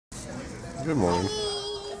Good morning.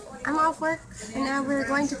 I'm off work, and now we're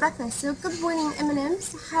going to breakfast. So good morning,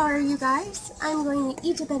 M&Ms. How are you guys? I'm going to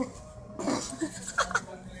eat a banana.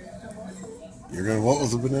 You're going to what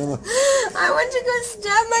with the banana? I went to go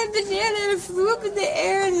stab my banana and it flew up in the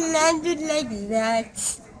air and landed like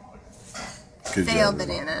that. Good Fail job,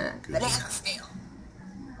 banana. Good Banana job. fail.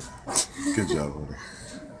 Good job, buddy.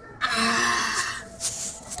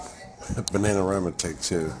 Banana-rama take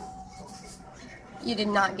two. You did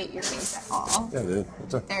not get your face at all. Yeah, I did.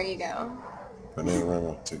 There you go.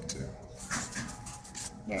 Banana-rama take two.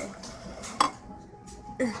 Here.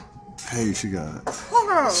 Hey, she got it.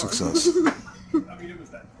 Success.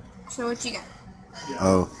 So what you got?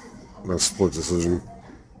 Oh, that's a split decision.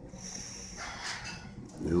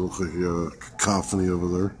 You look like you have a cacophony over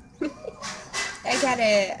there. I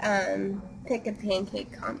gotta pick a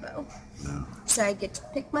pancake combo. No. So I get to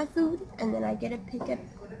pick my food, and then I get to pick a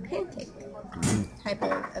pancake. Type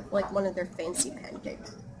of like one of their fancy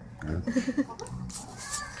pancakes. Yeah.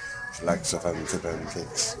 She likes fancy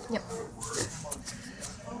pancakes. Yep.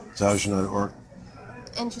 So how's your night at work?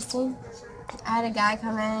 Interesting. I had a guy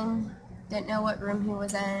come in, didn't know what room he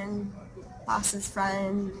was in, boss's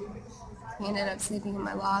friend. He ended up sleeping in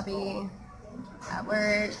my lobby at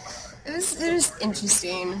work. It was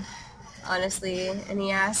interesting, honestly. And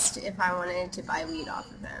he asked if I wanted to buy weed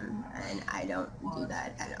off of him, and I don't do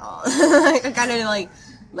that at all. I kind of like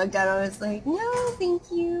looked at him and was like, no,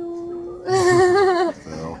 thank you.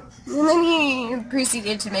 Well. And then he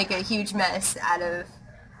proceeded to make a huge mess out of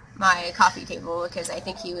my coffee table because I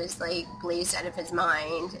think he was like glazed out of his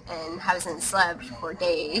mind and hasn't slept for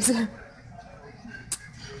days.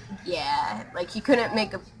 Yeah, like he couldn't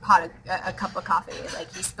make a cup of coffee.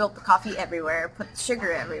 Like he spilled the coffee everywhere, put the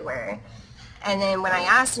sugar everywhere. And then when I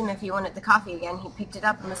asked him if he wanted the coffee again, he picked it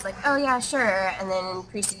up and was like, oh yeah, sure. And then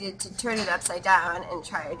proceeded to turn it upside down and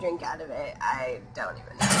try a drink out of it. I don't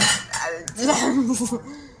even know.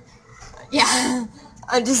 Yeah,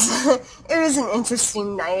 it was an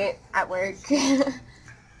interesting night at work.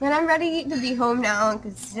 But I'm ready to be home now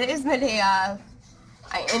because today is my day off.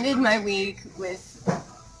 I ended my week with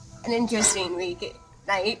an interesting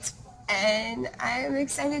night, and I'm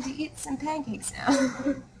excited to eat some pancakes now.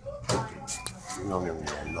 Nom, nom,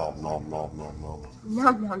 nom, nom, nom, nom, nom.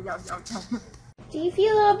 Nom, nom, nom, nom, nom. Do you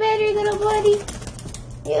feel a little better, little buddy?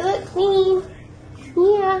 You look clean.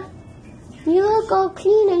 Yeah. You look all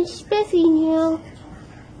clean and spiffy now.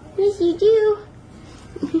 Yes, you do.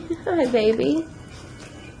 Hi, baby.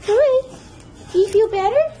 Hi. Do you feel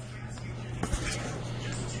better?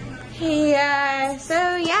 Hey,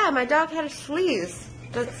 so yeah, my dog had a fleas.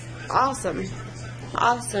 That's awesome.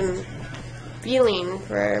 Awesome feeling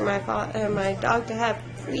for my dog to have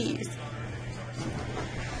fleas.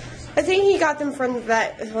 I think he got them from the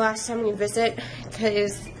vet the last time we visit,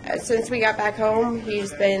 because since we got back home,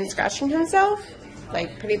 he's been scratching himself,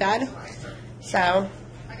 like pretty bad. So,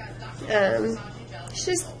 he's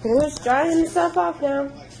just pretty much drying himself off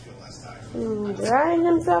now. Drying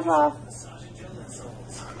himself off.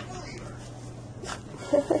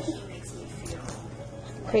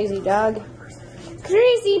 Crazy dog.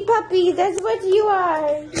 Crazy puppy, that's what you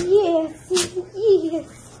are. Yes,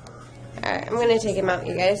 yes. Alright, I'm gonna take him out,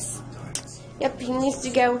 you guys. Yep, he needs to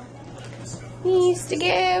go. He needs to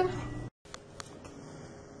go.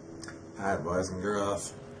 Alright, boys and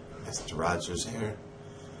girls. Mr. Rogers here.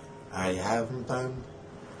 Are you having fun?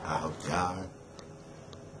 I hope you are.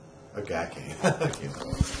 Okay, I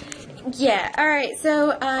can't. Yeah, alright,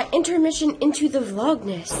 so, intermission into the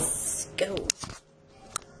Vlogmas. Go.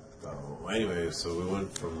 So, anyway, so we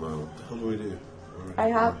went from, what the hell did we do?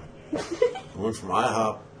 IHOP. We went from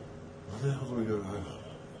IHOP. Where the hell did we go to IHOP?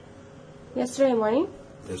 Yesterday morning?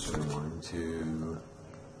 Yesterday morning to,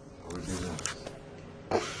 what did we do next?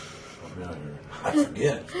 Help me out here. I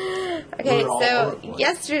forget. Okay, so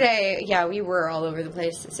yesterday, yeah, we were all over the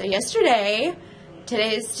place. So yesterday,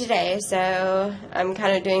 today is today, so I'm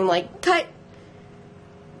kind of doing like cut.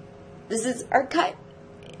 This is our cut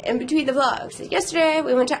in between the vlogs. So yesterday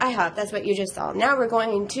we went to IHOP, that's what you just saw. Now we're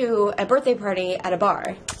going to a birthday party at a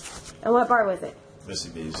bar. And what bar was it? Missy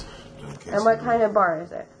B's. And what kind of bar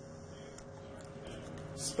is it?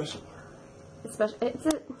 Special bar. It's special.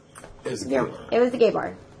 It's a gay bar. It was the gay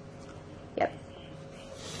bar. Yep.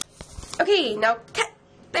 Okay, now cut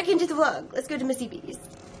back into the vlog. Let's go to Missy B's.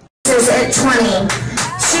 Is at 20.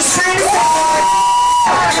 She's trying to say,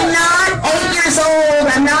 I'm not 8 years old.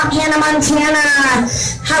 I'm not Hannah Montana.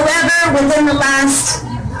 However, within the last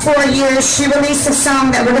 4 years, she released a song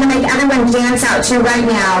that we're going to make everyone dance out to right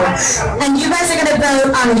now. And you guys are going to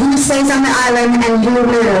vote on who stays on the island and who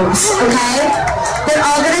moves, okay? They're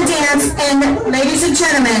all going to dance, and ladies and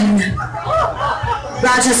gentlemen,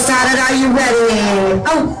 Roger started. Are you ready?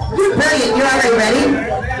 Oh, brilliant. You're already ready?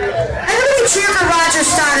 Everybody cheer for Roger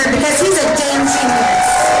Stoddard because he's a damn genius.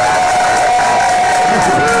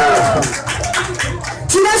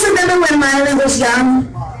 Do you guys remember when Miley was young?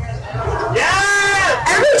 Yeah!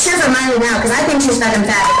 Everybody cheer for Miley now because I think she's fucking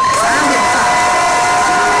fabulous. I don't give a fuck.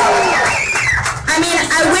 I mean,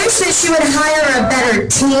 I wish that she would hire a better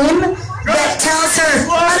team that tells her,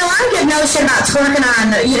 oh no, I don't give no shit about twerking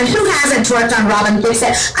on, you know, who hasn't twerked on Robin Thicke's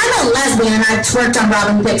head? I'm a lesbian and I've twerked on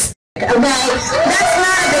Robin Thicke's head, okay? That's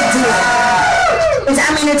not a big deal.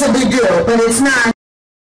 I mean, it's a big deal, but it's not.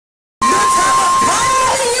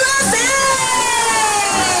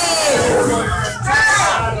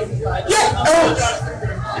 Yeah, oh,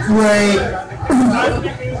 wait.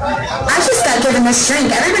 I just got given this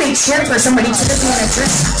drink. Everybody cheered for somebody to give me a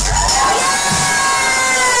drink.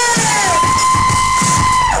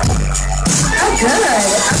 Good.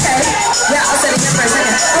 Okay. Yeah, I'll set it here for a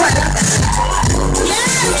second. Oh, I got that. Yeah,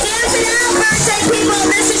 camp it out, birthday people.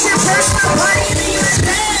 This is your personal party in the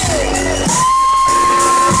USA.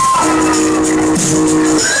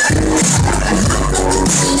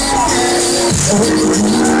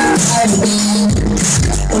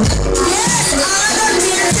 Yes, all of them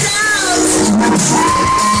dance it out.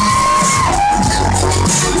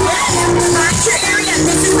 Find your area.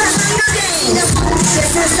 This is the Hunger Games. This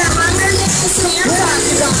is the Hunger Games dance off,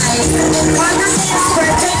 you guys. Hunger Games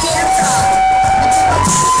birthday dance off.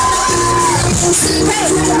 Okay,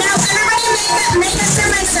 now everybody make a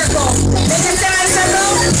semicircle. Make a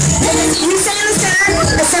semicircle. You stay in the center.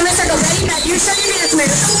 A semicircle. Ready? Now you show your dance move.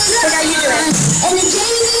 So now you do it. And the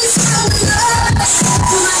James.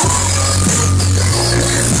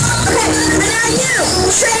 Okay, and now you.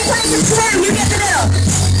 Straight place and slam. You get the middle.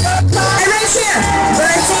 And right here.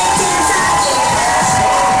 Birthday dance off.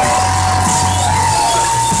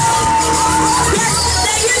 Yes,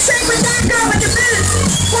 now you shake with that girl with your boots.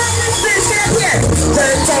 Fly this boots. Get up here.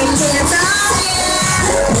 Birthday dance off.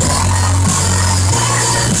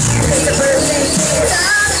 It's a birthday dance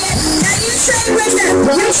off. Now you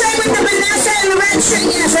trade with the Vanessa and the red shirt.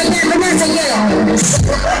 Yes, right there. Vanessa, get it.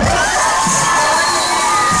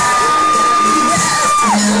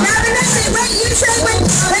 Now Vanessa, wait, you trade,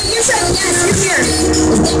 yes, you here.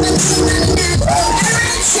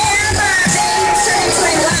 Everybody share for baby shirts,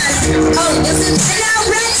 wait, what? Oh, and now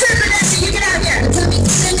red shirt, Vanessa, you get out here.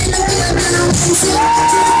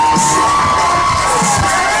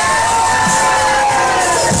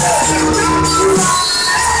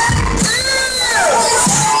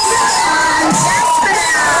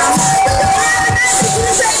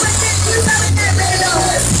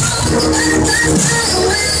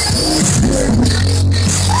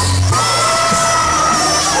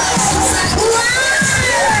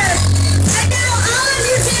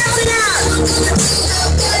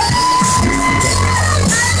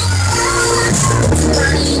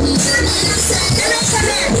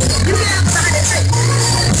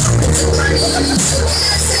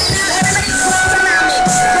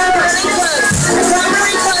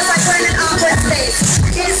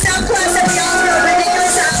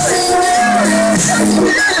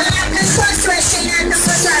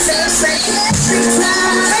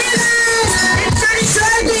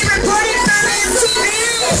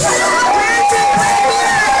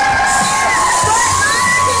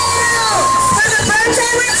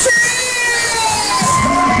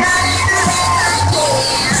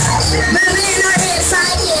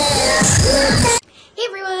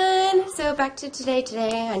 Back to today.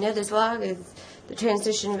 I know this vlog is, the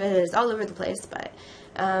transition of it is all over the place, but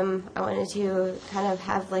I wanted to kind of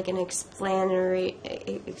have like an explanatory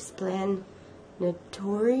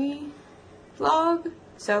vlog,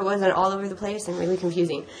 so it wasn't all over the place and really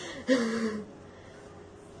confusing.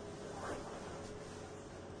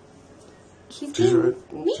 He's being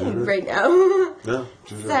mean right now. Yeah.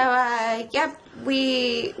 So, yep,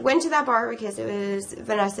 we went to that bar because it was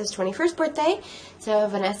Vanessa's 21st birthday. So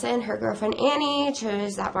Vanessa and her girlfriend Annie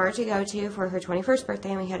chose that bar to go to for her 21st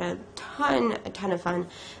birthday, and we had a ton of fun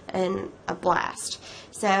and a blast.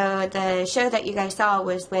 So the show that you guys saw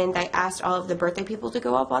was when they asked all of the birthday people to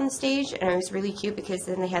go up on the stage, and it was really cute because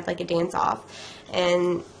then they had like a dance off,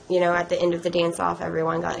 and you know, at the end of the dance off,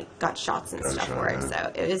 everyone got shots and stuff for it.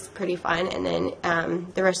 So it was pretty fun. And then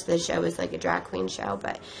the rest of the show was like a drag queen show,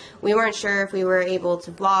 but we weren't sure if we were able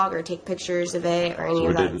to vlog or take pictures of it or any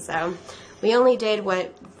of that. So we only did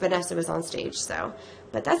what Vanessa was on stage. So,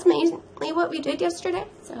 but that's mainly what we did yesterday.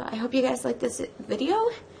 So I hope you guys liked this video.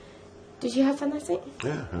 Did you have fun last night?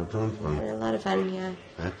 Yeah, I had fun. I had a lot of fun. Yeah.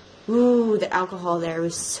 Ooh, the alcohol there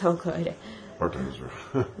was so good. Bartenders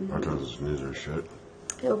are shit.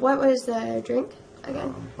 What was the drink?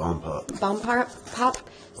 again? Bomb Pop. Bomb Pop.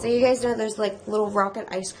 So you guys know there's like little rocket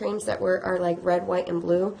ice creams that are like red, white, and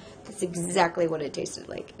blue. That's exactly what it tasted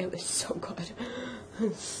like. It was so good.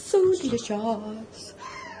 So delicious.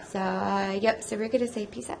 So, yep. So we're going to say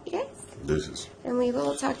peace out, you guys. Deuces. And we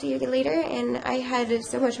will talk to you later. And I had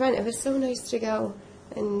so much fun. It was so nice to go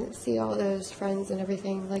and see all those friends and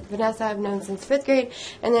everything. Like Vanessa I've known since 5th grade.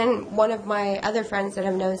 And then one of my other friends that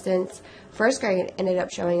I've known since 1st grade ended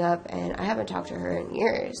up showing up. And I haven't talked to her in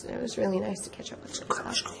years. And it was really nice to catch up with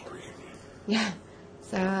her. So. Yeah.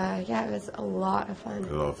 So, yeah, it was a lot of fun.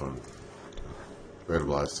 A lot of fun. Great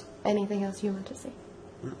blast. Anything else you want to say?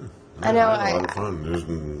 I know. I had a lot of fun. There's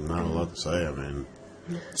not a lot to say. I mean,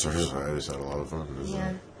 seriously, I just had a lot of fun.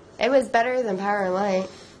 Yeah. It was better than Power and Light.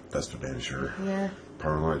 That's for damn sure. Yeah.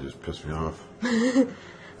 Power and Light just pissed me off.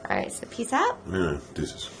 Alright, so peace out. Yeah,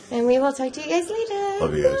 deuces. And we will talk to you guys later.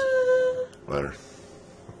 Love you guys. Later.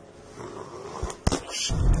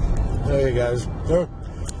 Hey guys, go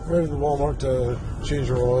ready to Walmart to change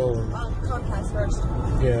your oil. And, Comcast first.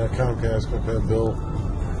 yeah, Comcast, go pay a bill.